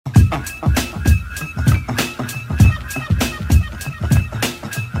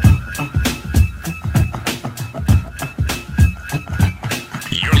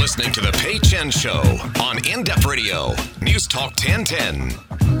Pei Chen Show on In-Depth Radio, News Talk 1010.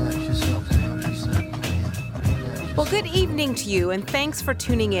 Well, good evening to you, and thanks for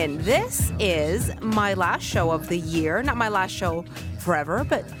tuning in. This is my last show of the year. Not my last show forever,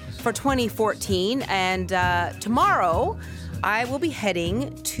 but for 2014. And tomorrow, I will be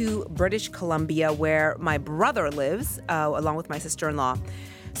heading to British Columbia, where my brother lives, along with my sister-in-law.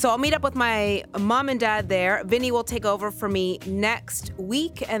 So I'll meet up with my mom and dad there. Vinny will take over for me next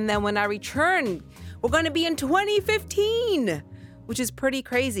week. And then when I return, we're going to be in 2015, which is pretty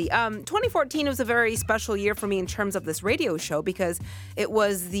crazy. 2014 was a very special year for me in terms of this radio show because it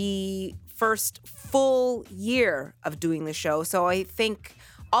was the first full year of doing the show. So I thank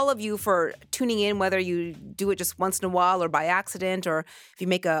all of you for tuning in, whether you do it just once in a while or by accident, or if you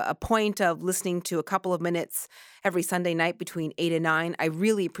make a point of listening to a couple of minutes every Sunday night between 8 and 9. I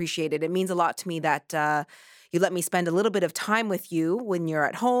really appreciate it. It means a lot to me that you let me spend a little bit of time with you when you're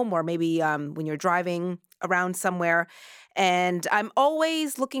at home or maybe when you're driving around somewhere. And I'm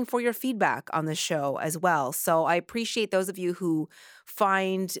always looking for your feedback on the show as well. So I appreciate those of you who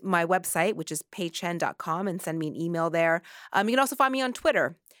find my website, which is peichen.com, and send me an email there. You can also find me on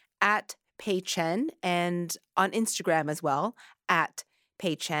Twitter at Peichen and on Instagram as well at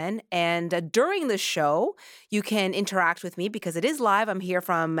Peichen. And during the show, you can interact with me because it is live. I'm here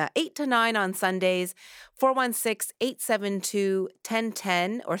from 8 to 9 on Sundays,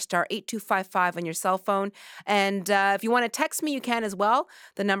 416-872-1010 or star 8255 on your cell phone. And if you want to text me, you can as well.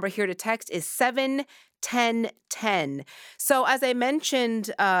 The number here to text is 71010. So as I mentioned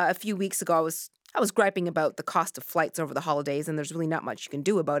a few weeks ago, I was griping about the cost of flights over the holidays, and there's really not much you can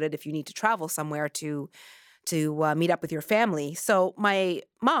do about it if you need to travel somewhere to meet up with your family. So my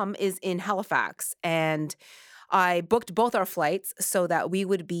mom is in Halifax, and I booked both our flights so that we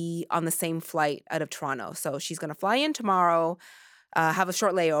would be on the same flight out of Toronto. So she's going to fly in tomorrow, have a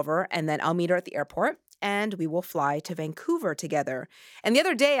short layover, and then I'll meet her at the airport, and we will fly to Vancouver together. And the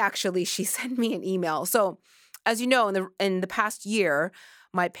other day, actually, she sent me an email. So as you know, in the past year,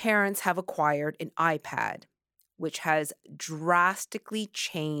 my parents have acquired an iPad, which has drastically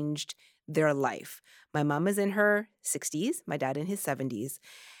changed their life. My mom is in her 60s, my dad in his 70s,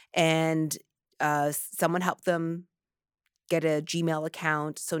 and someone helped them get a Gmail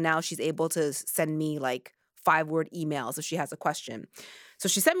account. So now she's able to send me like 5-word emails if she has a question. So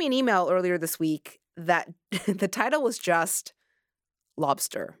she sent me an email earlier this week that the title was just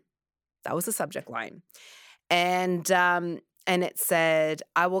lobster. That was the subject line. And it said,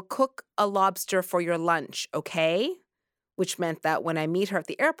 "I will cook a lobster for your lunch, okay?" Which meant that when I meet her at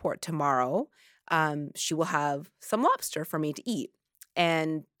the airport tomorrow, she will have some lobster for me to eat.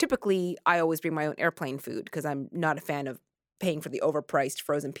 And typically, I always bring my own airplane food because I'm not a fan of paying for the overpriced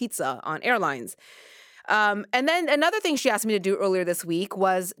frozen pizza on airlines. And then another thing she asked me to do earlier this week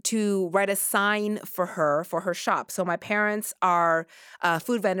was to write a sign for her shop. So my parents are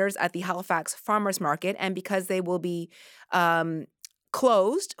food vendors at the Halifax Farmers Market, and because they will be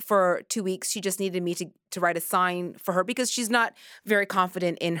closed for 2 weeks, she just needed me to write a sign for her because she's not very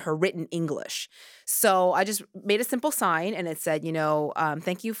confident in her written English. So I just made a simple sign, and it said,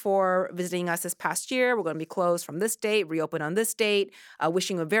 thank you for visiting us this past year. We're going to be closed from this date, reopen on this date.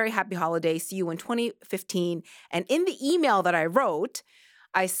 Wishing you a very happy holiday. See you in 2015. And in the email that I wrote,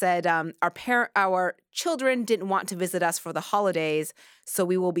 I said, our children didn't want to visit us for the holidays, so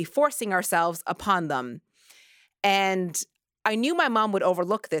we will be forcing ourselves upon them. And I knew my mom would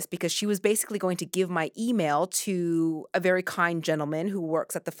overlook this because she was basically going to give my email to a very kind gentleman who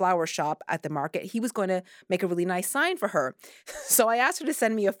works at the flower shop at the market. He was going to make a really nice sign for her. So I asked her to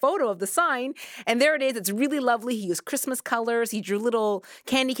send me a photo of the sign, and there it is. It's really lovely. He used Christmas colors. He drew little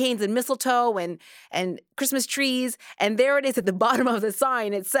candy canes and mistletoe and Christmas trees. And there it is at the bottom of the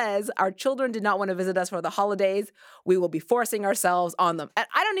sign. It says, "Our children did not want to visit us for the holidays. We will be forcing ourselves on them." And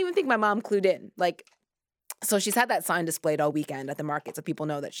I don't even think my mom clued in. So she's had that sign displayed all weekend at the market so people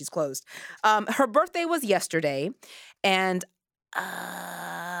know that she's closed. Her birthday was yesterday, and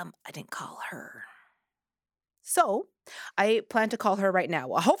I didn't call her. So I plan to call her right now.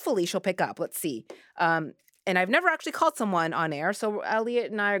 Well, hopefully she'll pick up. Let's see. And I've never actually called someone on air, so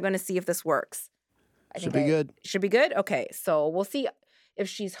Elliot and I are going to see if this works. Should be good. Should be good? Okay, so we'll see if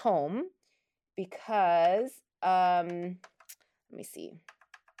she's home because, let me see.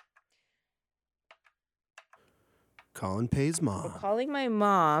 Calling Pei's mom. We're calling my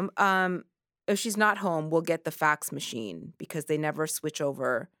mom. If she's not home, we'll get the fax machine because they never switch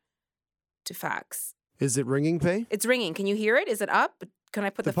over to fax. Is it ringing, Pei? It's ringing. Can you hear it? Is it up? Can I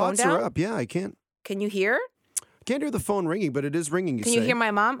put the phone down? The pots are up. Yeah, I can't. Can you hear? I can't hear the phone ringing, but it is ringing, Can you hear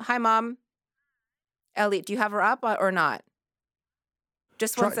my mom? Hi, Mom. Elliot, do you have her up or not?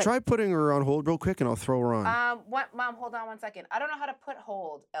 just one second. Try putting her on hold real quick, and I'll throw her on. Mom, hold on 1 second. I don't know how to put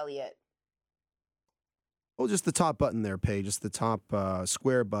hold, Elliot. Oh, just the top button there, Pay. Just the top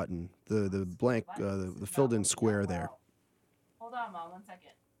square button. The blank, the filled-in square there. Hold on, Mom, 1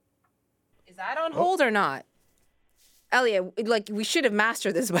 second. Is that on hold or not? Elliot, like, we should have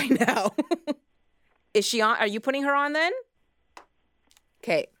mastered this by now. Is she on? Are you putting her on then?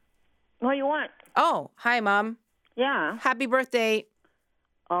 Okay. What do you want? Oh, hi, Mom. Yeah. Happy birthday.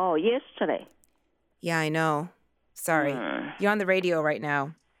 Oh, yesterday. Yeah, I know. Sorry. You're on the radio right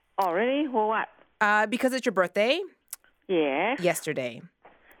now. Oh, really? For what? Because it's your birthday. Yes. Yesterday.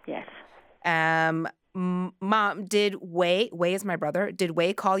 Yes. Mom, did Wei is my brother, did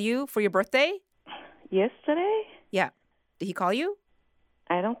Wei call you for your birthday? Yesterday? Yeah. Did he call you?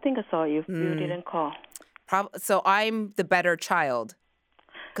 I don't think I saw you. You didn't call. So I'm the better child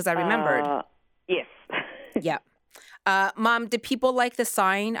because I remembered. Yes. Yeah. Mom, did people like the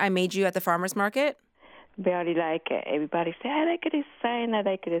sign I made you at the farmer's market? Very like it. Everybody say, I like this sign, I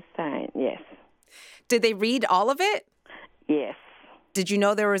like this sign. Yes. Did they read all of it? Yes. Did you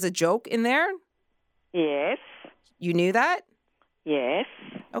know there was a joke in there? Yes. You knew that? Yes.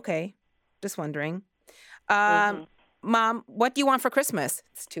 Okay. Just wondering. Mom, what do you want for Christmas?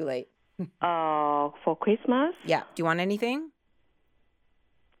 It's too late. For Christmas? Yeah. Do you want anything?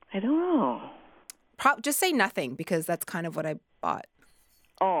 I don't know. Just say nothing because that's kind of what I bought.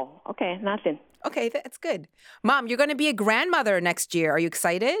 Oh, okay. Nothing. Okay, that's good. Mom, you're going to be a grandmother next year. Are you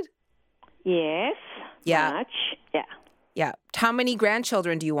excited? Yes. Yeah. Much. Yeah. Yeah. How many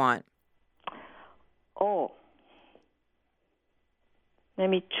grandchildren do you want? Oh.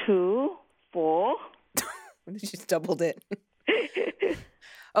 Maybe 2, 4. You just doubled it.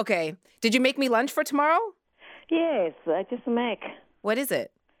 Okay. Did you make me lunch for tomorrow? Yes, I just make What is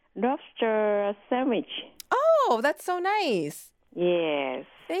it? lobster sandwich. Oh, that's so nice. Yes.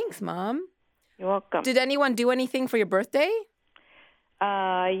 Thanks, Mom. You're welcome. Did anyone do anything for your birthday?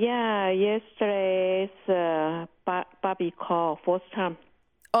 Yeah, yesterday's Bobby called first time.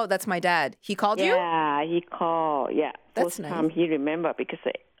 Oh, that's my dad. He called you? Yeah, he called. Yeah, That's first time nice. he remember because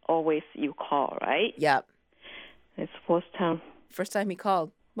always you call, right? Yeah. It's first time. First time he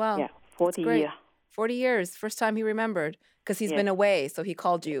called. Wow. Yeah, 40 great. years. 40 years. First time he remembered because he's Yes. been away, so he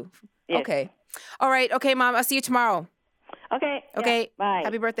called you. Yes. Okay. All right. Okay, Mom. I'll see you tomorrow. Okay. Okay. Yeah, bye.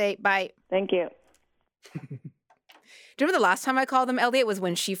 Happy birthday. Bye. Thank you. Do you remember the last time I called them, Elliot, was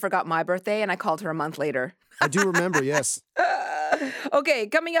when she forgot my birthday and I called her a month later? I do remember, yes. Okay,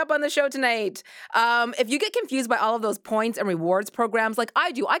 coming up on the show tonight. If you get confused by all of those points and rewards programs like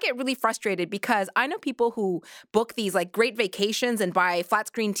I do, I get really frustrated because I know people who book these like great vacations and buy flat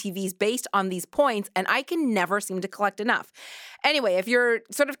screen TVs based on these points, and I can never seem to collect enough. Anyway, if you're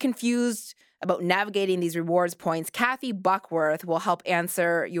sort of confused about navigating these rewards points, Kathy Buckworth will help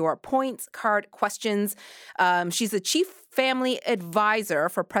answer your points card questions. She's the chief family advisor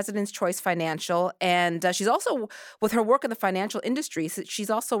for President's Choice Financial, and she's also, with her work in the financial industry, she's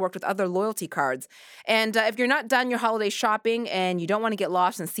also worked with other loyalty cards. And if you're not done your holiday shopping and you don't want to get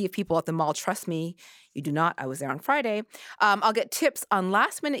lost and see if people at the mall, trust me, you do not. I was there on Friday. I'll get tips on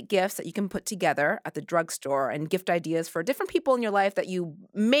last-minute gifts that you can put together at the drugstore and gift ideas for different people in your life that you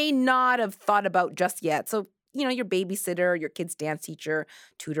may not have thought about just yet. So, you know, your babysitter, your kid's dance teacher,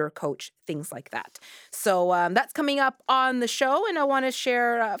 tutor, coach, things like that. So that's coming up on the show, and I want to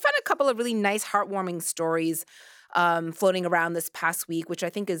share, I found a couple of really nice, heartwarming stories floating around this past week, which I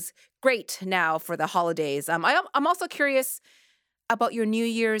think is great now for the holidays. I'm also curious about your New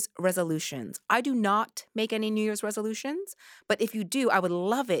Year's resolutions. I do not make any New Year's resolutions, but if you do, I would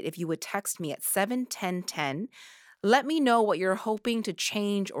love it if you would text me at 71010. Let me know what you're hoping to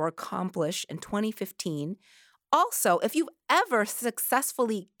change or accomplish in 2015. Also, if you've ever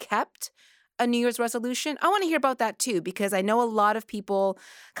successfully kept a New Year's resolution, I want to hear about that too, because I know a lot of people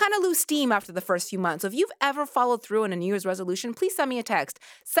kind of lose steam after the first few months. So if you've ever followed through on a New Year's resolution, please send me a text,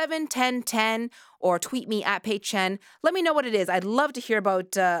 71010, or tweet me at Pei Chen. Let me know what it is. I'd love to hear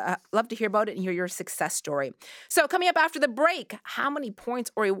about it and hear your success story. So coming up after the break, how many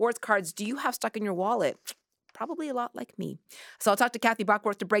points or rewards cards do you have stuck in your wallet? Probably a lot like me. So I'll talk to Kathy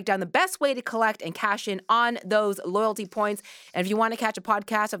Buckworth to break down the best way to collect and cash in on those loyalty points. And if you want to catch a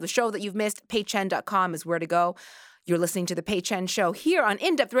podcast of the show that you've missed, peichen.com is where to go. You're listening to The Pei Chen Show here on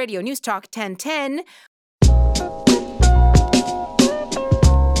In Depth Radio News Talk 1010.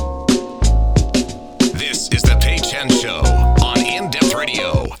 This is The Pei Chen Show on In Depth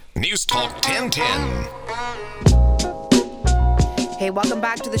Radio News Talk 1010. Hey, welcome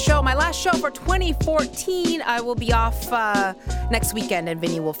back to the show. My last show for 2014. I will be off next weekend, and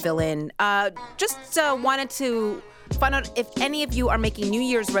Vinny will fill in. Just wanted to Find out if any of you are making New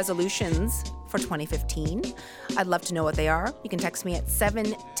Year's resolutions for 2015. I'd love to know what they are. You can text me at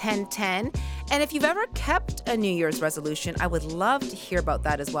 71010. And if you've ever kept a New Year's resolution, I would love to hear about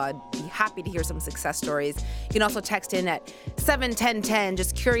that as well. I'd be happy to hear some success stories. You can also text in at 71010.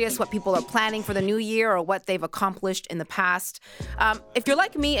 Just curious what people are planning for the new year or what they've accomplished in the past. If you're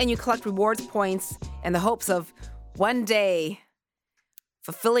like me and you collect rewards points in the hopes of one day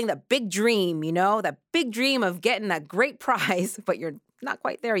fulfilling that big dream, that big dream of getting that great prize, but you're not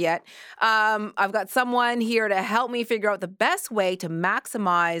quite there yet. I've got someone here to help me figure out the best way to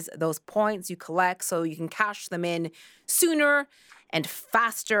maximize those points you collect so you can cash them in sooner and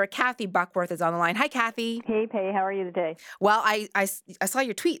faster. Kathy Buckworth is on the line. Hi, Kathy. Hey, Pay. How are you today? Well, I saw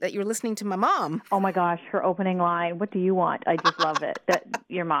your tweet that you were listening to my mom. Oh, my gosh. Her opening line, what do you want? I just love it.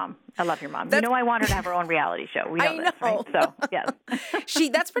 Your mom. I love your mom. I want her to have her own reality show. We know this, right? So, yes.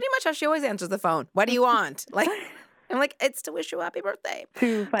 That's pretty much how she always answers the phone. What do you want? I'm like, it's to wish you a happy birthday.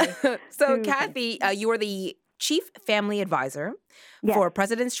 Too funny. So, Kathy, you are the Chief Family Advisor for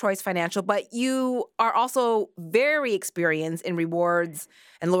President's Choice Financial, but you are also very experienced in rewards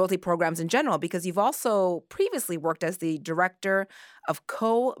and loyalty programs in general because you've also previously worked as the Director of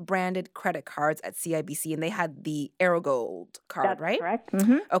Co-Branded Credit Cards at CIBC, and they had the AeroGold card, That's right? Correct.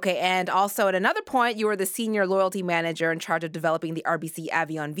 Mm-hmm. Okay, and also at another point, you were the Senior Loyalty Manager in charge of developing the RBC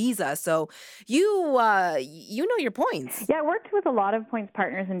Avion Visa. So you know your points. Yeah, I worked with a lot of points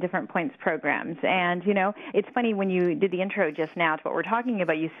partners in different points programs. And, it's funny when you did the intro just now to what we're talking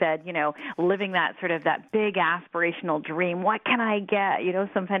about, you said, living that sort of that big aspirational dream. What can I get?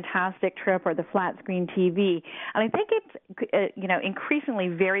 Some fantastic trip or the flat screen TV. And I think it's, increasingly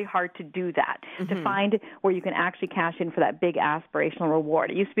very hard to do that, to find where you can actually cash in for that big aspirational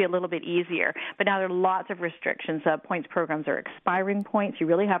reward. It used to be a little bit easier, but now there are lots of restrictions. Points programs are expiring points. You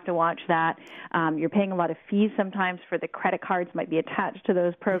really have to watch that. You're paying a lot of fees sometimes for the credit cards might be attached to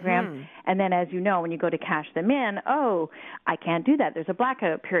those programs. And then, as you know, when you go to cash them in, I can't do that. There's a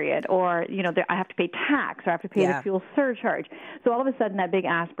blackout period, or, I have to pay tax, or I have to pay the fuel surcharge. So all of a sudden, that big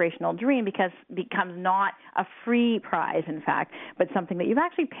aspirational dream becomes not a free prize, in fact, but something that you've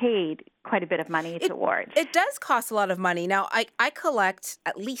actually paid quite a bit of money towards. It does cost a lot of money. Now, I collect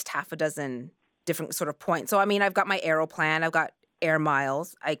at least half a dozen different sort of points. So, I've got my Aero plan. I've got Air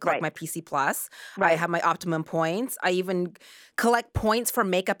Miles. I collect my PC Plus. I have my Optimum points. I even collect points for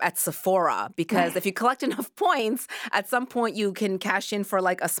makeup at Sephora because if you collect enough points, at some point you can cash in for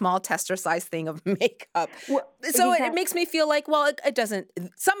like a small tester size thing of makeup. Well, so it makes me feel like, it doesn't,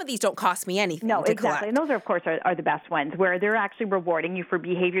 some of these don't cost me anything to exactly. collect. And those are, of course, are the best ones where they're actually rewarding you for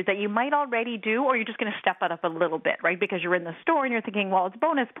behaviors that you might already do, or you're just going to step it up a little bit, right? Because you're in the store and you're thinking, well, it's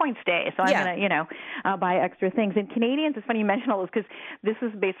bonus points day, so I'm going to, buy extra things. And Canadians, it's funny you mention all this because this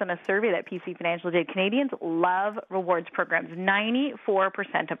is based on a survey that PC Financial did. Canadians love rewards programs.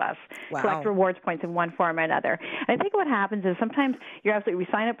 94% of us collect rewards points in one form or another. And I think what happens is sometimes we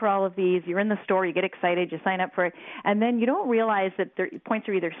sign up for all of these, you're in the store, you get excited, you sign up for it, and then you don't realize that points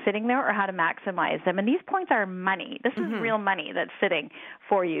are either sitting there or how to maximize them. And these points are money. This is real money that's sitting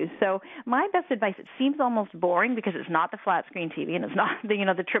for you. So my best advice, it seems almost boring because it's not the flat screen TV and it's not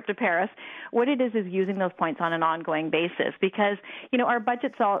the trip to Paris. What it is using those points on an ongoing basis because, our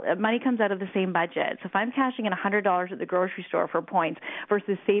budget's money comes out of the same budget. So if I'm cashing in $100 at the grocery store for points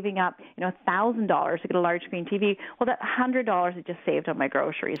versus saving up, $1,000 to get a large screen TV, well, that $100 I just saved on my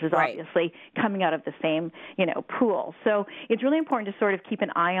groceries is obviously coming out of the same, pool. So it's really important to sort of keep an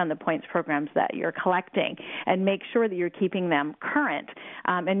eye on the points programs that you're collecting and make sure that you're keeping them current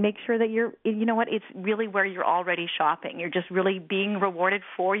and make sure that it's really where you're already shopping. You're just really being rewarded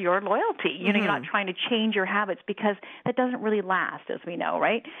for your loyalty. You're not trying to change your habits because that doesn't really last, as we know,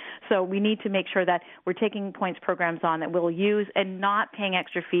 right? So we need to make sure that we're taking points programs on that we'll use and not paying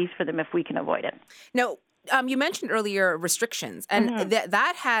extra fees for them if we can avoid it. No. You mentioned earlier restrictions, and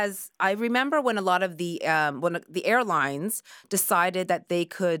that has. I remember when a lot of the airlines decided that they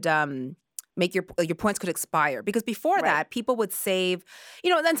could make your points could expire because before that people would save,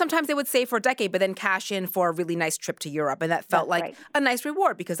 then sometimes they would save for a decade, but then cash in for a really nice trip to Europe, and that felt like a nice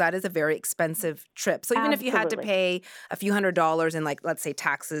reward because that is a very expensive trip. So even if you had to pay a few $100s in, like, let's say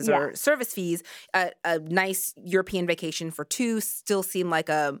taxes or service fees, a nice European vacation for two still seemed like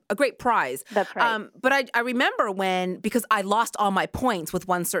a great prize. That's right. But I remember because I lost all my points with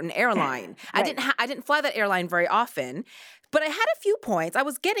one certain airline. I didn't fly that airline very often. But I had a few points. I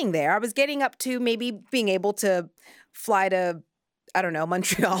was getting there. I was getting up to maybe being able to fly to I don't know,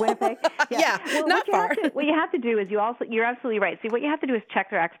 Montreal. Winnipeg? Yeah, well, not far. What you have to do is you're absolutely right. See, what you have to do is check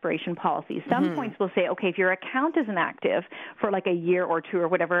their expiration policies. Some points will say, okay, if your account isn't active for like a year or two or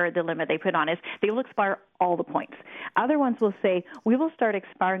whatever the limit they put on is, they will expire all the points. Other ones will say, we will start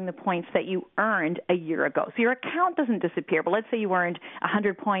expiring the points that you earned a year ago. So your account doesn't disappear, but let's say you earned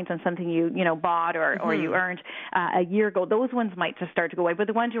 100 points on something you bought or you earned a year ago. Those ones might just start to go away, but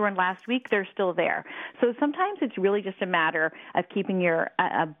the ones you earned last week, they're still there. So sometimes it's really just a matter of keeping your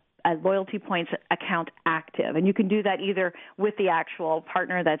a loyalty points account active. And you can do that either with the actual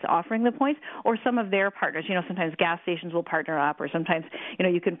partner that's offering the points or some of their partners. Sometimes gas stations will partner up, or sometimes,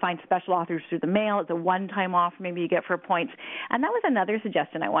 you can find special offers through the mail. It's a one-time offer maybe you get for points. And that was another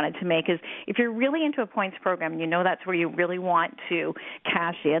suggestion I wanted to make is if you're really into a points program, that's where you really want to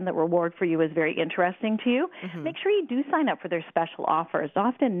cash in, the reward for you is very interesting to you, make sure you do sign up for their special offers.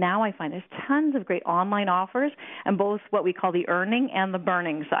 Often now I find there's tons of great online offers and both what we call the earning and the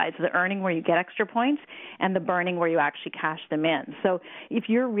burning side. So the earning where you get extra points and the burning where you actually cash them in. So if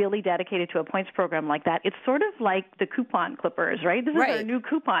you're really dedicated to a points program like that, it's sort of like the coupon clippers, right? This is our new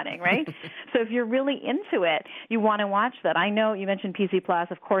couponing, right? So if you're really into it, you want to watch that. I know you mentioned PC Plus.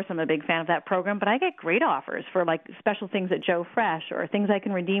 Of course, I'm a big fan of that program, but I get great offers for like special things at Joe Fresh or things I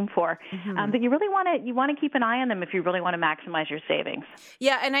can redeem for. But you really want to keep an eye on them if you really want to maximize your savings.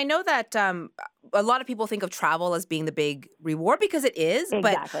 Yeah, and I know that a lot of people think of travel as being the big reward because it is.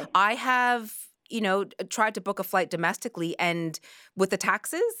 Exactly. But I have, tried to book a flight domestically, and with the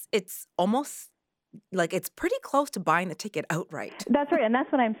taxes, it's almost like it's pretty close to buying the ticket outright. That's right, and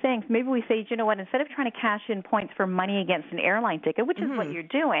that's what I'm saying. So maybe we say, you know what, instead of trying to cash in points for money against an airline ticket, which is what you're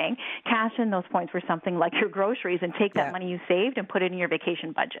doing, cash in those points for something like your groceries and take that money you saved and put it in your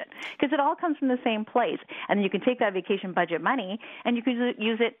vacation budget. Because it all comes from the same place. And then you can take that vacation budget money and you can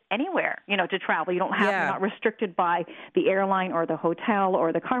use it anywhere, to travel. You don't have, you're not restricted by the airline or the hotel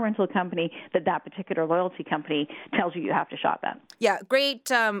or the car rental company that particular loyalty company tells you have to shop at. Yeah, great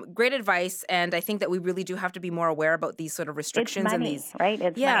advice, and I think that we really do have to be more aware about these sort of restrictions. It's money, and these, right?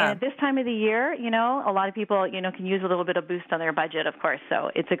 It's money. And at this time of the year, a lot of people, can use a little bit of boost on their budget, of course.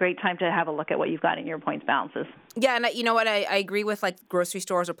 So it's a great time to have a look at what you've got in your points balances. Yeah, and you know what? I agree with like grocery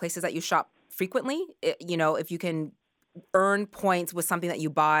stores or places that you shop frequently. If you can earn points with something that you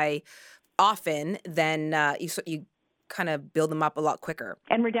buy often, then you kind of build them up a lot quicker.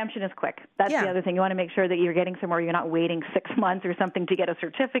 And redemption is quick. That's the other thing. You want to make sure that you're getting somewhere. You're not waiting 6 months or something to get a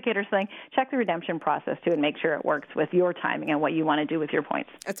certificate or something. Check the redemption process, too, and make sure it works with your timing and what you want to do with your points.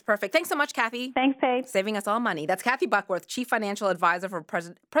 That's perfect. Thanks so much, Kathy. Thanks, Paige. Saving us all money. That's Kathy Buckworth, Chief Financial Advisor for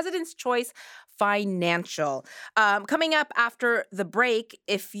President's Choice Financial. Coming up after the break,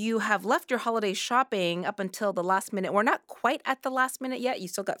 if you have left your holiday shopping up until the last minute, we're not quite at the last minute yet. You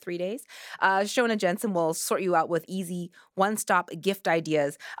still got 3 days. Shona Jensen will sort you out with easy one-stop gift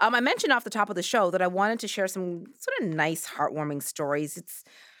ideas. I mentioned off the top of the show that I wanted to share some sort of nice, heartwarming stories. It's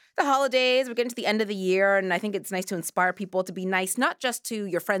the holidays, we're getting to the end of the year, and I think it's nice to inspire people to be nice, not just to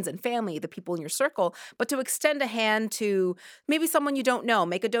your friends and family, the people in your circle, but to extend a hand to maybe someone you don't know.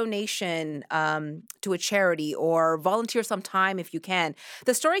 Make a donation to a charity or volunteer some time if you can.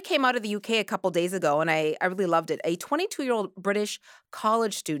 The story came out of the UK a couple days ago, and I really loved it. A 22-year-old British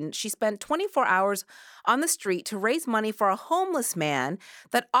college student, she spent 24 hours on the street to raise money for a homeless man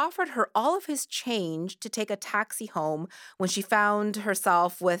that offered her all of his change to take a taxi home when she found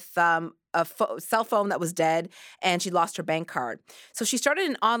herself with a cell phone that was dead and she lost her bank card. So she started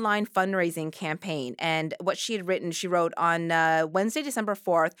an online fundraising campaign, and what she had written, she wrote, on Wednesday, December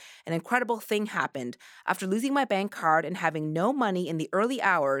 4th, an incredible thing happened. After losing my bank card and having no money in the early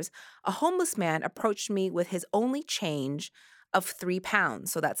hours, a homeless man approached me with his only change of £3.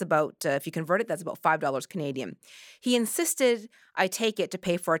 So that's about, if you convert it, that's about $5 Canadian. He insisted I take it to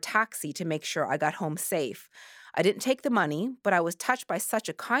pay for a taxi to make sure I got home safe. I didn't take the money, but I was touched by such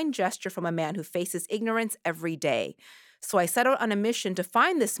a kind gesture from a man who faces ignorance every day. So I set out on a mission to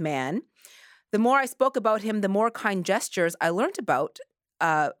find this man. The more I spoke about him, the more kind gestures I learned about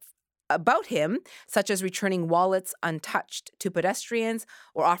him, such as returning wallets untouched to pedestrians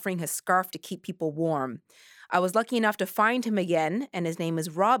or offering his scarf to keep people warm. I was lucky enough to find him again, and his name is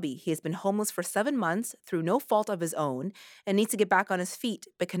Robbie. He has been homeless for 7 months through no fault of his own and needs to get back on his feet,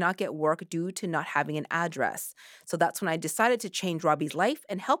 but cannot get work due to not having an address. So that's when I decided to change Robbie's life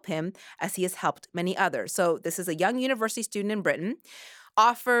and help him as he has helped many others. So this is a young university student in Britain,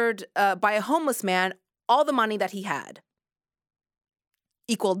 offered by a homeless man all the money that he had,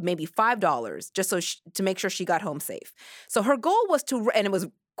 equaled maybe $5, just so to make sure she got home safe. So her goal was and it was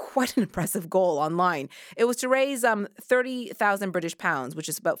quite an impressive goal online. It was to raise 30,000 British pounds, which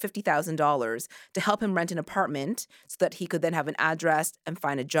is about $50,000, to help him rent an apartment so that he could then have an address and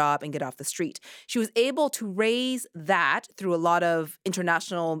find a job and get off the street. She was able to raise that through a lot of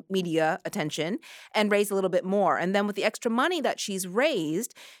international media attention and raise a little bit more. And then with the extra money that she's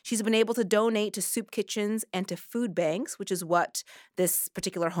raised, she's been able to donate to soup kitchens and to food banks, which is what this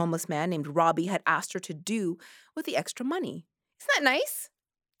particular homeless man named Robbie had asked her to do with the extra money. Isn't that nice?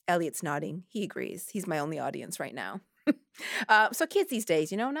 Elliot's nodding. He agrees. He's my only audience right now. So kids these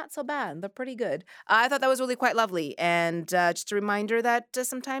days, not so bad. They're pretty good. I thought that was really quite lovely. And just a reminder that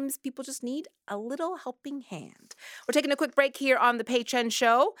sometimes people just need a little helping hand. We're taking a quick break here on The Pei Chen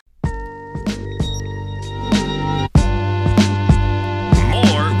Show. More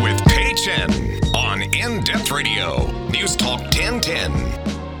with Pei Chen on In Depth Radio, News Talk 1010.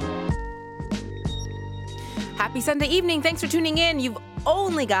 Happy Sunday evening. Thanks for tuning in. You've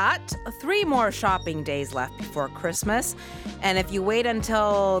only got 3 more shopping days left before Christmas. And if you wait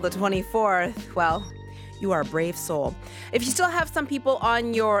until the 24th, well, you are a brave soul. If you still have some people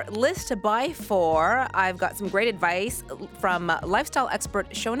on your list to buy for, I've got some great advice from lifestyle expert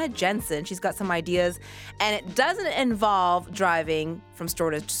Shona Jensen. She's got some ideas, and it doesn't involve driving from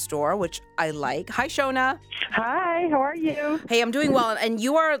store to store, which I like. Hi, Shona. Hi, how are you? Hey, I'm doing well, and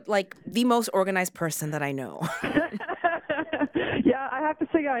you are like the most organized person that I know. Yeah, I have to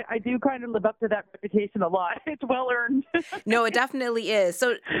say I do kind of live up to that reputation a lot. It's well earned. No, it definitely is.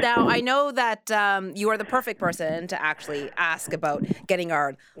 So now I know that you are the perfect person to actually ask about getting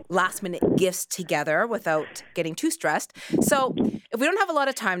our last minute gifts together without getting too stressed. So if we don't have a lot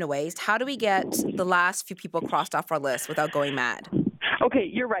of time to waste, how do we get the last few people crossed off our list without going mad? Okay,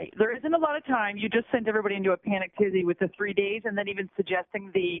 you're right. There isn't a lot of time. You just sent everybody into a panic tizzy with the 3 days and then even suggesting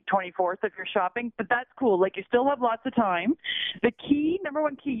the 24th if you're shopping. But that's cool. Like, you still have lots of time. The key, number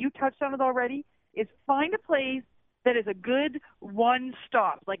one key, you touched on it already, is find a place that is a good one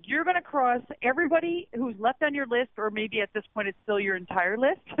stop. Like, you're going to cross everybody who's left on your list, or maybe at this point it's still your entire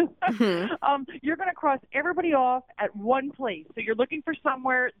list. You're going to cross everybody off at one place. So you're looking for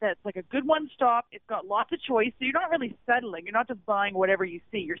somewhere that's like a good one stop. It's got lots of choice. So you're not really settling. You're not just buying whatever you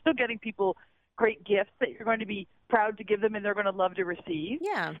see. You're still getting people great gifts that you're going to be proud to give them and they're going to love to receive.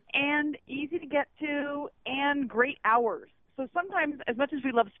 Yeah. And easy to get to and great hours. So sometimes, as much as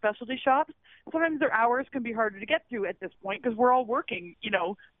we love specialty shops, sometimes their hours can be harder to get through at this point because we're all working,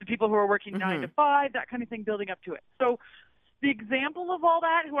 the people who are working 9 to 5, that kind of thing, building up to it. So the example of all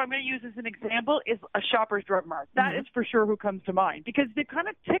that, who I'm going to use as an example, is a Shoppers Drug Mart. That is for sure who comes to mind because they kind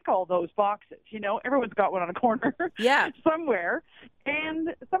of tick all those boxes. Everyone's got one on a corner somewhere. And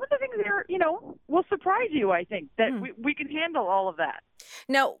some of the things there, will surprise you, I think, that we can handle all of that.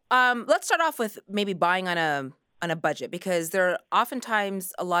 Now, let's start off with maybe buying on a budget, because there are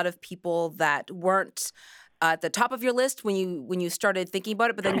oftentimes a lot of people that weren't at the top of your list when you started thinking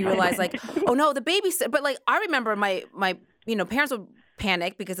about it, but then you realize like, oh no, the babysitter. But like, I remember my parents would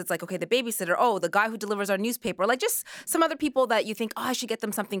panic because it's like, okay, the babysitter, oh, the guy who delivers our newspaper, like just some other people that you think, oh, I should get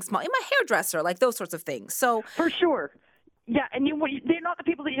them something small, my hairdresser, like those sorts of things. So for sure. Yeah, and they're not the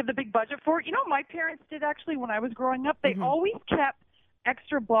people that you have the big budget for. My parents did actually when I was growing up. They always kept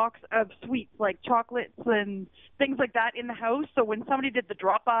extra box of sweets like chocolates and things like that in the house. So when somebody did the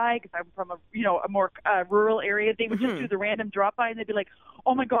drop by, because I'm from a more rural area, they would just do the random drop by and they'd be like,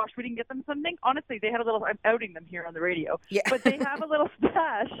 oh my gosh, we didn't get them something. Honestly, they had a little, I'm outing them here on the radio, but they have a little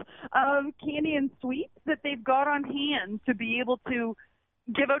stash of candy and sweets that they've got on hand to be able to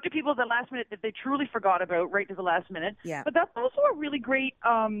give out to people at the last minute that they truly forgot about right to the last minute. Yeah. But that's also a really great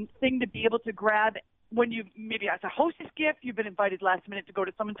thing to be able to grab when you maybe as a hostess gift, you've been invited last minute to go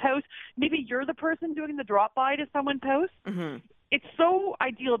to someone's house. Maybe you're the person doing the drop by to someone's house. It's so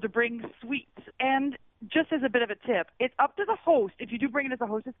ideal to bring sweets. And just as a bit of a tip, it's up to the host. If you do bring it as a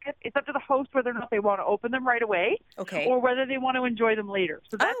hostess gift, it's up to the host whether or not they want to open them right away or whether they want to enjoy them later.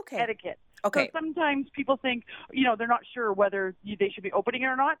 So that's etiquette. Okay. So sometimes people think, they're not sure whether they should be opening it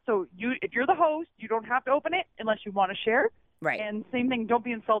or not. So if you're the host, you don't have to open it unless you want to share. Right. And same thing, don't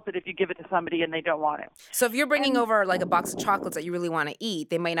be insulted if you give it to somebody and they don't want it. So if you're bringing over like a box of chocolates that you really want to eat,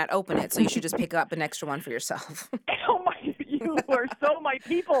 they may not open it. So you should just pick up an extra one for yourself. Oh my, you are so my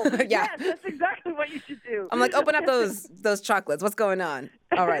people. Yes, that's exactly what you should do. I'm like, open up those chocolates. What's going on?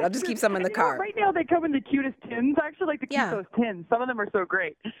 All right, I'll just keep some in the car. Right now they come in the cutest tins. I actually like to keep those tins. Some of them are so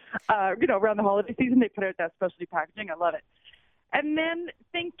great. Around the holiday season, they put out that specialty packaging. I love it. And then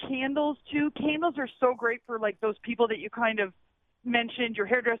think candles too. Candles are so great for like those people that you kind of mentioned, your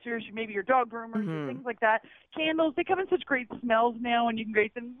hairdressers, maybe your dog groomers, things like that. Candles, they come in such great smells now, and you can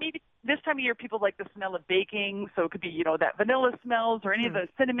grate them. Maybe this time of year, people like the smell of baking, so it could be, that vanilla smells or any of the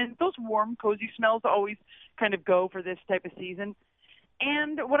cinnamon. Those warm, cozy smells always kind of go for this type of season.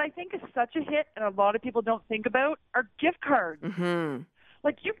 And what I think is such a hit, and a lot of people don't think about, are gift cards.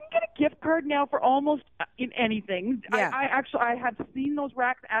 Like, you can get a gift card now for almost in anything. Yeah. I have seen those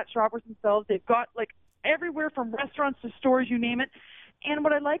racks at Shoppers themselves. They've got, like, everywhere from restaurants to stores, you name it. And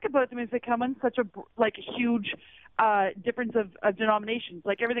what I like about them is they come in such a huge difference of denominations.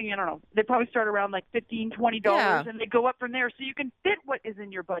 Like everything, I don't know, they probably start around like $15, $20, and they go up from there. So you can fit what is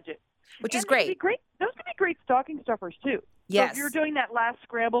in your budget, which is great. Those can be great stocking stuffers too. Yes. So if you're doing that last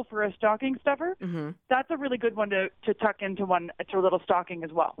scramble for a stocking stuffer, that's a really good one to tuck into a little stocking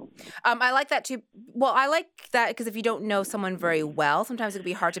as well. I like that too. Well, I like that because if you don't know someone very well, sometimes it can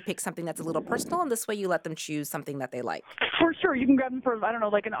be hard to pick something that's a little personal, and this way you let them choose something that they like. For sure. You can grab them for, I don't know,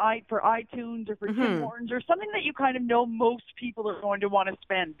 like for iTunes or for Tim Hortons or something that you kind of know most people are going to want to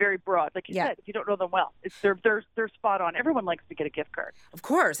spend. Very broad. Like you said, if you don't know them well, they're spot on. Everyone likes to get a gift card. Of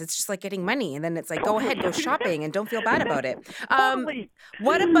course. It's just like getting money, and then it's like, go ahead, go shopping, and don't feel bad about it. Totally.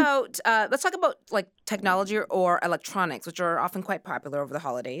 What about, let's talk about like technology or electronics, which are often quite popular over the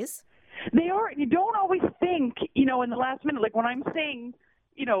holidays. They are. You don't always think, in the last minute, like when I'm saying,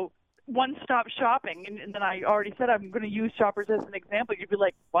 one-stop shopping, and then I already said I'm going to use Shoppers as an example, you'd be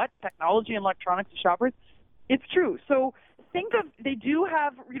like, what? Technology and electronics at Shoppers? It's true. So they do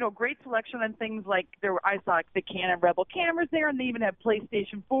have, great selection on things like I saw the Canon Rebel cameras there, and they even have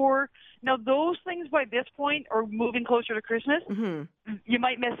PlayStation 4. Now, those things by this point are moving closer to Christmas. You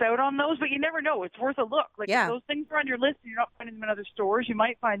might miss out on those, but you never know. It's worth a look. Like, if those things are on your list and you're not finding them in other stores, you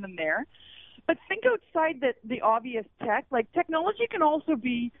might find them there. But think outside the obvious tech. Like, technology can also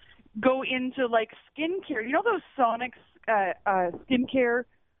go into, like, skincare. You know those Sonic skincare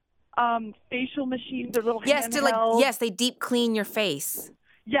facial machines or little handheld? Yes, they deep clean your face.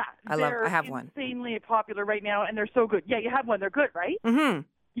 Yeah, I have one. They're insanely popular right now, and they're so good. Yeah, you have one. They're good, right?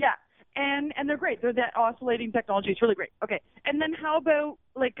 Yeah, and they're great. They're that oscillating technology. It's really great. Okay, and then how about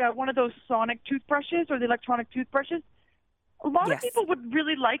like one of those Sonic toothbrushes or the electronic toothbrushes? A lot of people would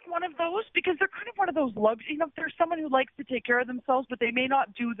really like one of those because they're kind of one of those luxury. If there's someone who likes to take care of themselves, but they may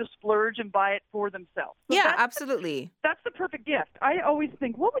not do the splurge and buy it for themselves. So absolutely. That's the perfect gift. I always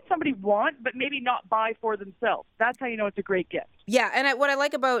think, what would somebody want, but maybe not buy for themselves? That's how you know it's a great gift. Yeah, and what I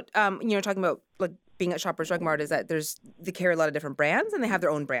like about, talking about like being at Shoppers Drug Mart is that they carry a lot of different brands, and they have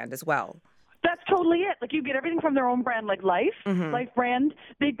their own brand as well. That's totally it. Like, you get everything from their own brand, like Life brand.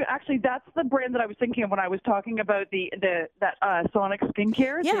 That's the brand that I was thinking of when I was talking about that Sonic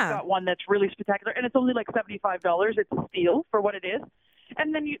skincare. Yeah. They've got one that's really spectacular, and it's only like $75. It's a steal for what it is.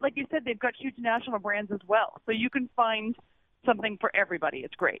 And then, like you said, they've got huge national brands as well. So you can find something for everybody.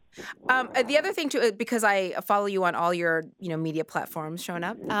 It's great. The other thing too, because I follow you on all your media platforms, showing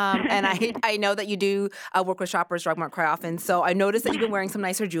up, and I know that you do work with Shoppers Drug Mart quite often. So I noticed that you've been wearing some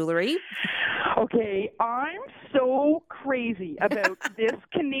nicer jewelry. Okay, I'm so crazy about this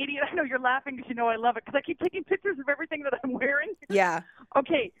Canadian. I know you're laughing because I love it because I keep taking pictures of everything that I'm wearing. Yeah.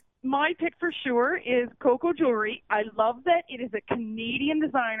 Okay. My pick for sure is Coco Jewelry. I love that it is a Canadian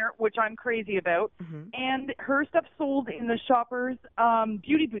designer, which I'm crazy about. And her stuff sold in the Shoppers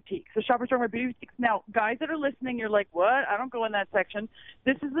beauty boutiques, the Shoppers Drug Mart beauty boutiques. Now, guys that are listening, you're like, what? I don't go in that section.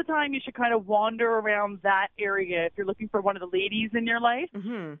 This is the time you should kind of wander around that area if you're looking for one of the ladies in your life.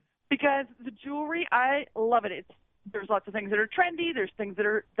 Because the jewelry, I love it. There's lots of things that are trendy. There's things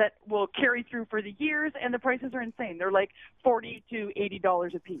that will carry through for the years, and the prices are insane. They're like $40 to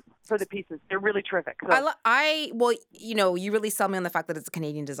 $80 a piece for the pieces. They're really terrific. So. You really sell me on the fact that it's a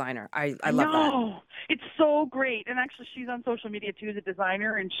Canadian designer. I love that. It's so great. And actually, she's on social media too as a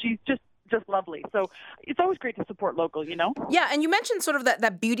designer, and she's just lovely. So it's always great to support local, Yeah, and you mentioned sort of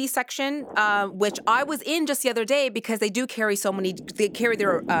that beauty section, which I was in just the other day because they do carry they carry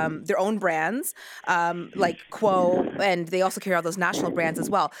their own brands, like Quo, and they also carry all those national brands as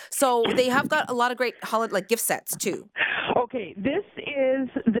well. So they have got a lot of great holiday gift sets too. Okay, this is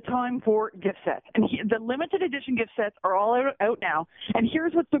the time for gift sets. And the limited edition gift sets are all out now. And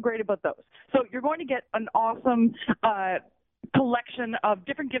here's what's so great about those. So you're going to get an awesome collection of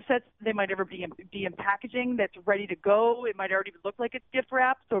different gift sets. They might ever be in packaging that's ready to go. It might already look like it's gift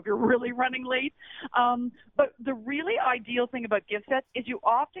wrapped, so if you're really running late. But the really ideal thing about gift sets is you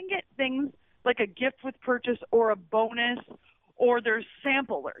often get things like a gift with purchase or a bonus, or there's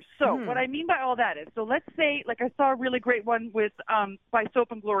samplers. So what I mean by all that is, so let's say, like I saw a really great one with by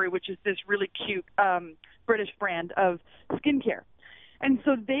Soap and Glory, which is this really cute British brand of skincare. And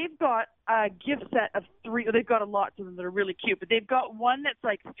so they've got a gift set of 3. They've got a lot of them that are really cute, but they've got one that's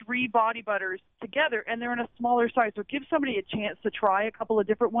like 3 body butters together, and they're in a smaller size. So give somebody a chance to try a couple of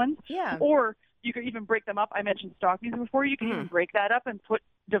different ones. Yeah. Or you could even break them up. I mentioned stockings before. You can even break that up and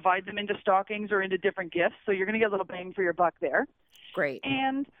divide them into stockings or into different gifts. So you're going to get a little bang for your buck there. Great.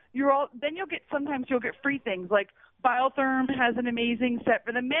 And sometimes you'll get free things like Biotherm has an amazing set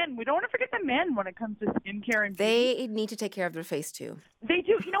for the men. We don't want to forget the men when it comes to skincare and beauty. They need to take care of their face too. They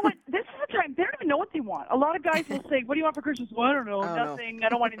do. You know what? This is the time. They don't even know what they want. A lot of guys will say, "What do you want for Christmas?" Well, I don't know. Nothing. I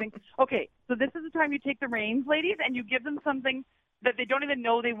don't want anything. Okay, so this is the time you take the reins, ladies, and you give them something that they don't even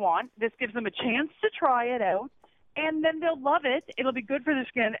know they want. This gives them a chance to try it out, and then they'll love it. It'll be good for their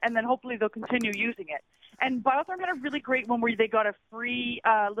skin, and then hopefully they'll continue using it. And Biotherm had a really great one where they got a free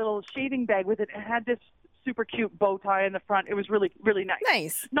little shaving bag with it. It had this super cute bow tie in the front. It was really, really nice.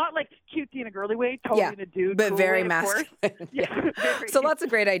 Nice. Not like cutesy in a girly way, totally in a dude but cool very way, masculine. Yeah. So lots of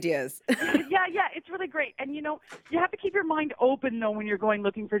great ideas. yeah, it's really great. And, you have to keep your mind open, though, when you're going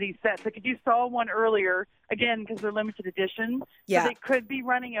looking for these sets. Like if you saw one earlier, again, because they're limited edition, so they could be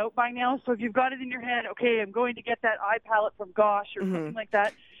running out by now. So if you've got it in your head, okay, I'm going to get that eye palette from Gosh or something like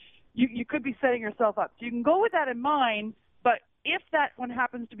that, you could be setting yourself up. So you can go with that in mind, but if that one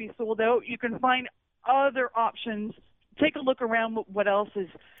happens to be sold out, you can find other options. Take a look around what else is,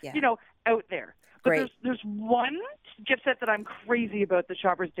 out there. But there's one gift set that I'm crazy about that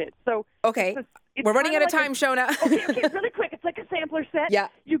Shoppers did. So we're running out of time, Shona. okay, really quick. It's like a sampler set. Yeah.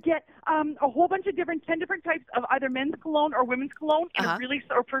 You get a whole bunch of 10 different types of either men's cologne or women's cologne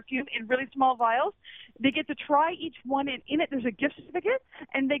or perfume in really small vials. They get to try each one, and in it there's a gift certificate,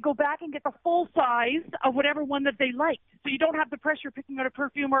 and they go back and get the full size of whatever one that they like. So you don't have the pressure picking out a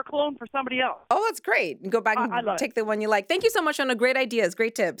perfume or a cologne for somebody else. Oh, that's great. And go back and take the one you like. Thank you so much, Shona. Great ideas,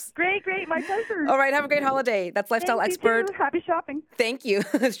 great tips. Great. My pleasure. All right, have a great holiday. That's Lifestyle Thank Expert. You too. Happy shopping. Thank you,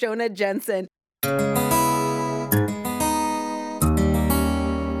 Shona Jensen.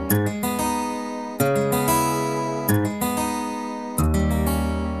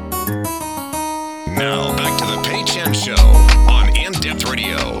 Now back to the Pei Chen Show on In-Depth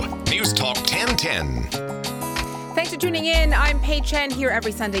Radio, News Talk 1010. Thanks for tuning in. I'm Pei Chen here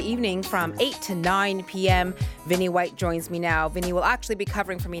every Sunday evening from 8 to 9 p.m. Vinny White joins me now. Vinny will actually be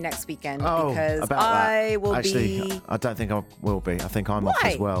covering for me next weekend because I will Actually, I don't think I will be. I think I'm off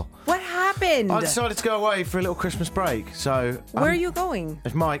as well. What happened? I decided to go away for a little Christmas break. So where are you going?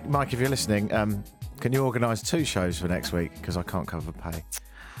 If Mike, if you're listening, can you organise 2 shows for next week? Because I can't cover pay.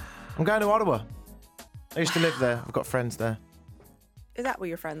 I'm going to Ottawa. I used to live there. I've got friends there. Is that where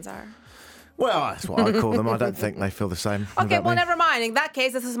your friends are? Well, that's what I call them. I don't think they feel the same. Okay, well, never mind. In that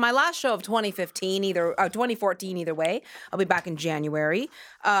case, this is my last show of 2014, 2014, either way. I'll be back in January.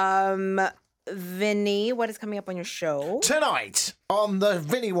 Vinny, what is coming up on your show? Tonight on the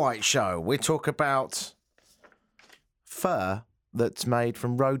Vinny White Show, we talk about fur that's made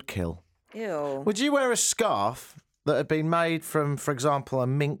from roadkill. Ew. Would you wear a scarf that had been made from, for example, a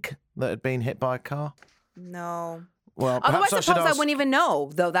mink that had been hit by a car? No. Well, although I suppose I wouldn't even know,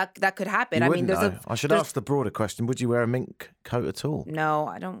 though that could happen. I should ask the broader question: would you wear a mink coat at all? No,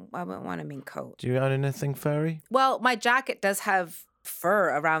 I don't. I wouldn't want a mink coat. Do you own anything furry? Well, my jacket does have fur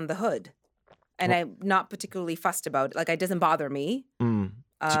around the hood, and I'm not particularly fussed about it. Like, it doesn't bother me. Do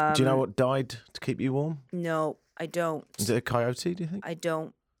you know what dyed to keep you warm? No, I don't. Is it a coyote? Do you think? I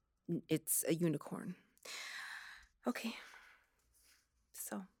don't. It's a unicorn. Okay.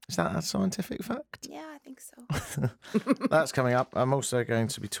 So. Is that a scientific fact? Yeah, I think so. That's coming up. I'm also going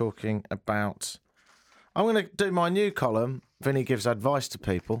to be talking about... I'm going to do my new column. Vinny gives advice to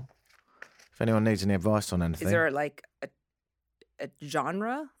people. If anyone needs any advice on anything. Is there like a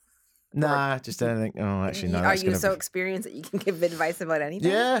genre? Nah, just anything. Oh, actually, no. Are you so experienced that you can give advice about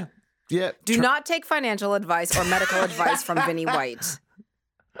anything? Yeah. Do not take financial advice or medical advice from Vinny White.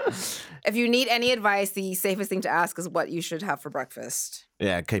 If you need any advice, the safest thing to ask is what you should have for breakfast.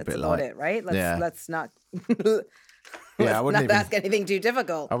 Yeah, keep That's it light. about it, right? Let's not. I wouldn't even ask anything too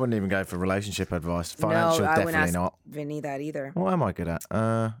difficult. I wouldn't even go for relationship advice. Financial, I definitely wouldn't ask not. Vinny that either. What am I good at?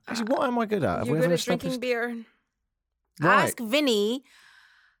 Actually, what am I good at? You're good at drinking beer. Right. Ask Vinny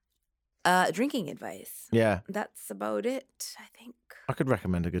drinking advice. Yeah. That's about it, I think. I could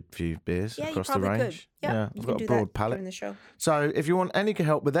recommend a good few beers across the probably range. Could. Yeah, I've got a broad palate. During the show. So if you want any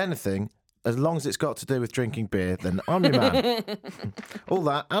help with anything, as long as it's got to do with drinking beer, then I'm your man. All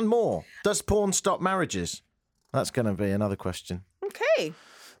that and more. Does porn stop marriages? That's going to be another question. Okay.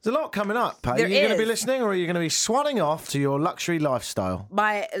 There's a lot coming up. Are you going to be listening, or are you going to be swanning off to your luxury lifestyle?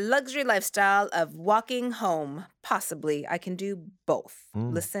 My luxury lifestyle of walking home. Possibly. I can do both.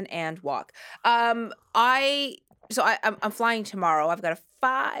 Listen and walk. I So I'm flying tomorrow. I've got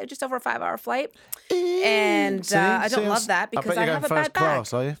just over a 5-hour flight, and I don't love that because I have a bad back.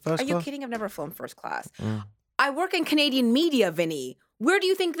 Class, are you? First Are you class? kidding? I've never flown first class. I work in Canadian media, Vinny. Where do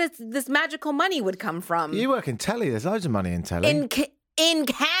you think this magical money would come from? You work in telly. There's loads of money in telly. In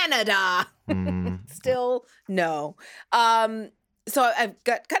Canada. Still no. So I've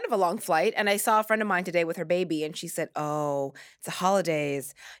got kind of a long flight, and I saw a friend of mine today with her baby, and she said, "Oh, it's the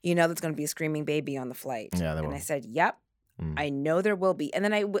holidays. You know, there's going to be a screaming baby on the flight." Yeah, there and will. I said, "Yep, I know there will be." And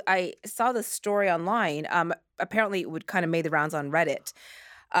then I saw this story online. Apparently, it would kind of made the rounds on Reddit.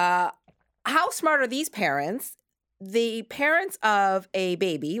 How smart are these parents? The parents of a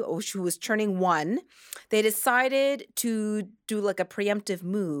baby who was turning 1, they decided to do like a preemptive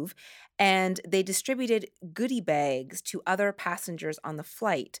move, and they distributed goodie bags to other passengers on the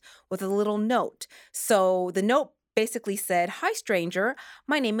flight with a little note. So the note basically said, "Hi, stranger.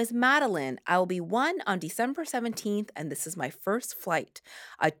 My name is Madeline. I will be 1 on December 17th, and this is my first flight.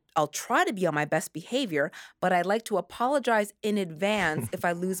 I'll try to be on my best behavior, but I'd like to apologize in advance if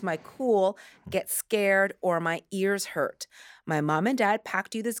I lose my cool, get scared, or my ears hurt. My mom and dad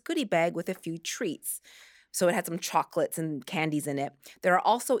packed you this goodie bag with a few treats." So it had some chocolates and candies in it. There are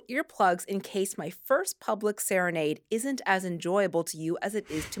also earplugs in case my first public serenade isn't as enjoyable to you as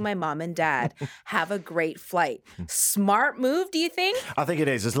it is to my mom and dad. Have a great flight. Smart move, do you think? I think it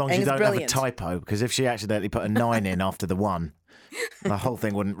is, as long as you don't brilliant. have a typo, because if she accidentally put a 9 in after the 1, the whole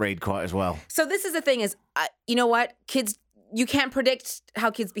thing wouldn't read quite as well. So this is the thing is, you know what? Kids, you can't predict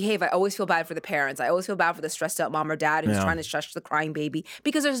how kids behave. I always feel bad for the parents. I always feel bad for the stressed out mom or dad who's trying to shush the crying baby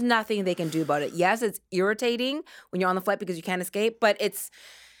because there's nothing they can do about it. Yes, it's irritating when you're on the flight because you can't escape, but it's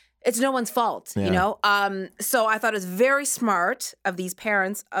no one's fault, you know? So I thought it was very smart of these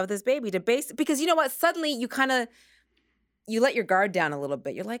parents of this baby to because you know what? Suddenly you let your guard down a little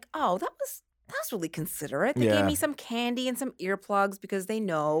bit. You're like, oh, that's really considerate. They gave me some candy and some earplugs because they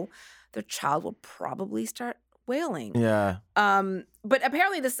know their child will probably start wailing. Yeah. But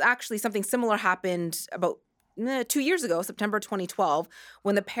apparently this actually something similar happened about 2 years ago, September 2012,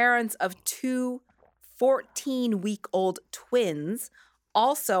 when the parents of 2 14-week-old twins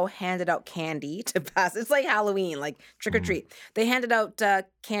also handed out candy to passengers. It's like Halloween, like trick or treat. They handed out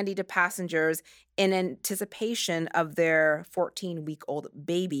candy to passengers in anticipation of their 14-week-old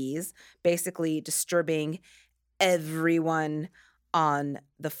babies, basically disturbing everyone on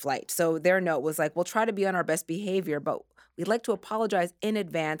the flight. So their note was like, we'll try to be on our best behavior, but we'd like to apologize in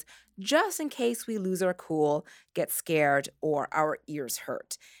advance just in case we lose our cool, get scared, or our ears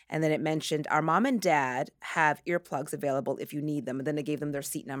hurt. And then it mentioned our mom and dad have earplugs available if you need them. And then they gave them their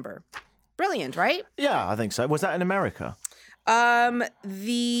seat number. Brilliant, right? Yeah, I think so. Was that in America? I'm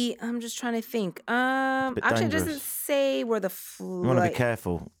just trying to think. Actually, it dangerous. doesn't say where the flight. You want to be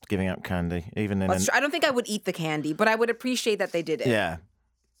careful giving out candy, even in. I don't think I would eat the candy, but I would appreciate that they did it. Yeah,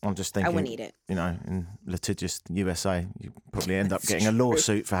 I'm just thinking. I wouldn't eat it. You know, in litigious USA, you probably end up getting a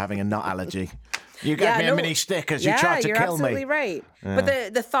lawsuit for having a nut allergy. You gave me a mini stick as you tried to kill me. You're absolutely right. Yeah.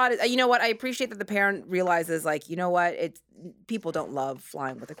 But the thought is, you know what? I appreciate that the parent realizes, like, you know what? People don't love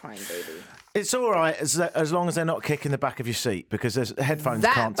flying with a crying baby. It's all right as long as they're not kicking the back of your seat, because headphones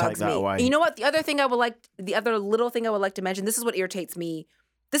can't take that away. And you know what? The other little thing I would like to mention, this is what irritates me.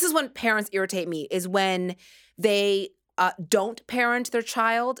 This is when parents irritate me, is when they don't parent their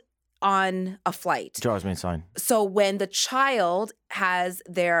child on a flight. Drives me insane. So when the child has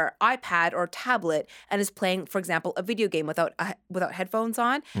their iPad or tablet and is playing, for example, a video game without headphones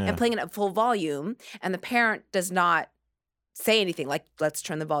on and playing it at full volume, and the parent does not say anything like, let's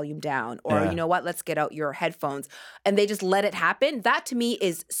turn the volume down, or you know what, let's get out your headphones, and they just let it happen, that to me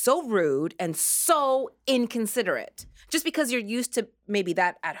is so rude and so inconsiderate. Just because you're used to maybe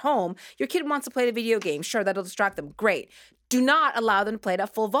that at home, your kid wants to play the video game, sure, that'll distract them, great. Do not allow them to play it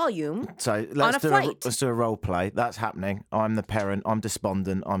at full volume on a flight. Let's do a role play. That's happening. I'm the parent. I'm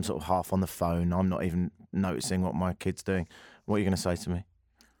despondent. I'm sort of half on the phone. I'm not even noticing what my kid's doing. What are you going to say to me?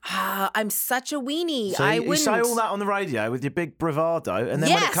 I'm such a weenie. So you say all that on the radio with your big bravado, and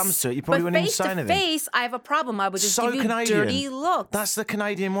then when it comes to it, you probably wouldn't even say anything. But face to face, I have a problem. I would just give you Canadian. Dirty looks. That's the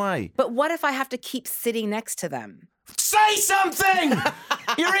Canadian way. But what if I have to keep sitting next to them? Say something!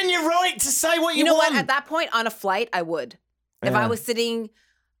 You're in your right to say what you want. You know what? At that point, on a flight, I would. If I was sitting,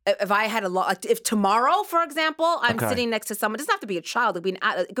 if I had if tomorrow, for example, I'm sitting next to someone, it doesn't have to be a child.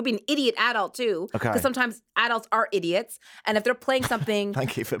 It could be an idiot adult too. Okay. Because sometimes adults are idiots. And if they're playing something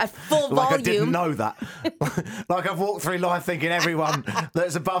Thank you for, at full volume. Like I didn't know that. Like I've walked through life thinking everyone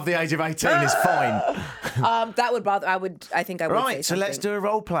that's above the age of 18 is fine. That would bother, I think I would say Right, so let's something. do a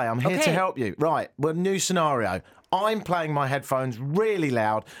role play. I'm here to help you. Right, well, new scenario. I'm playing my headphones really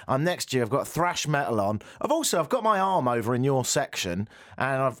loud. I'm next to you. I've got thrash metal on. I've got my arm over in your section,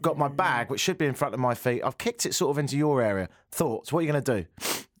 and I've got my bag, which should be in front of my feet. I've kicked it sort of into your area. Thoughts? What are you going to do?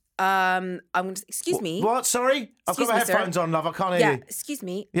 I'm going to... Excuse me. What? Sorry? I've got my headphones on, love. I can't hear you. Yeah, excuse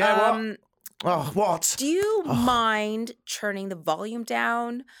me. Yeah, what? Oh, what? Do you mind turning the volume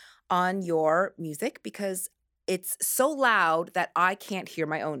down on your music? Because it's so loud that I can't hear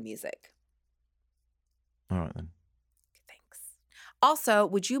my own music. All right, then. Thanks. Also,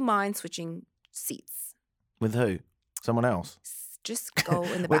 would you mind switching seats? With who? Someone else? Just go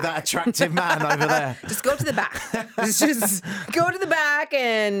in the back. With that attractive man over there. Just go to the back. Just go to the back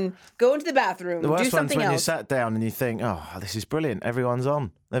and go into the bathroom. The worst do something one's when else. you sat down and you think, oh, this is brilliant. Everyone's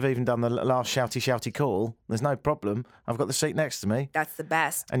on. They've even done the last shouty call. There's no problem. I've got the seat next to me. That's the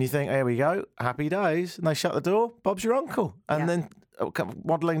best. And you think, here we go. Happy days. And they shut the door. Bob's your uncle. And then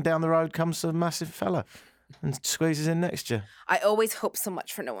waddling down the road comes a massive fella and squeezes in next to you. I always hope so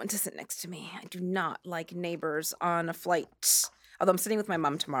much for no one to sit next to me. I do not like neighbors on a flight. Although I'm sitting with my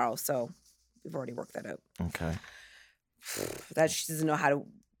mom tomorrow, so we've already worked that out. Okay. That she doesn't know how to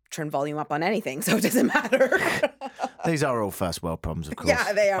turn volume up on anything, so it doesn't matter. These are all first world problems, of course.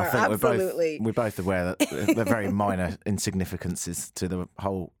 Yeah, they are. I think Absolutely. We're both aware that they're very minor insignificances to the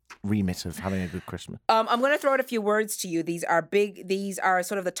whole remit of having a good Christmas. I'm going to throw out a few words to you. These are big. These are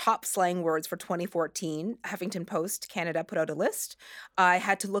sort of the top slang words for 2014. Huffington Post Canada put out a list. I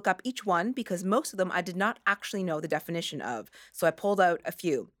had to look up each one because most of them I did not actually know the definition of. So I pulled out a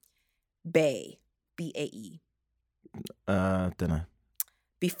few. Bae, B-A-E. Dunno.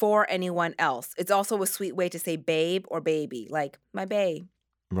 Before anyone else. It's also a sweet way to say babe or baby, like my bae.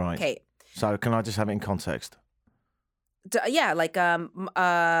 Right. Okay. So can I just have it in context? Yeah, like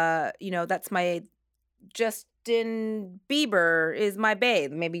that's my Justin Bieber is my bae.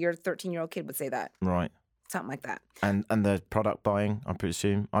 Maybe your 13-year-old kid would say that. Right. Something like that. And the product buying, I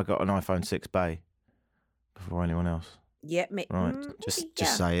presume. I got an iPhone 6 Bae before anyone else. Yeah, right.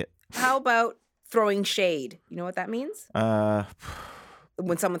 Just say it. How about throwing shade? You know what that means?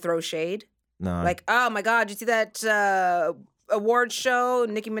 When someone throws shade? No. Like, oh my God, did you see that award show?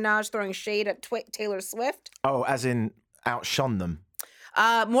 Nicki Minaj throwing shade at Taylor Swift? Oh, as in outshone them?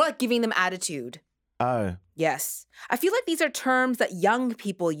 More like giving them attitude. Oh. Yes. I feel like these are terms that young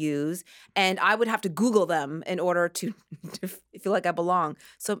people use, and I would have to Google them in order to feel like I belong.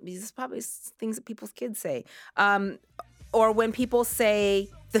 So these are probably things that people's kids say. Or when people say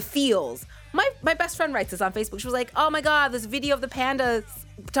the feels. My best friend writes this on Facebook. She was like, oh my God, this video of the panda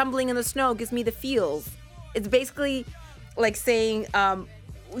tumbling in the snow gives me the feels. It's basically like saying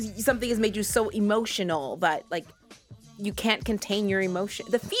something has made you so emotional that like you can't contain your emotion.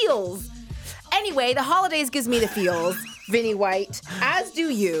 The feels. Anyway, the holidays gives me the feels, Vinnie White, as do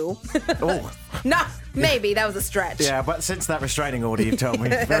you. Oh. No, maybe that was a stretch. Yeah, but since that restraining order, you've told me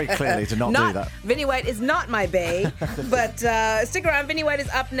very clearly to not do that. Vinnie White is not my bae, but stick around. Vinnie White is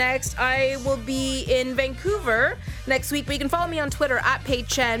up next. I will be in Vancouver next week, but you can follow me on Twitter at Pei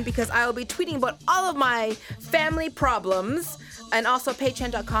Chen because I will be tweeting about all of my family problems. And also,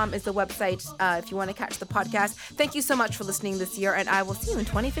 peichen.com is the website if you want to catch the podcast. Thank you so much for listening this year, and I will see you in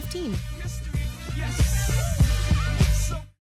 2015.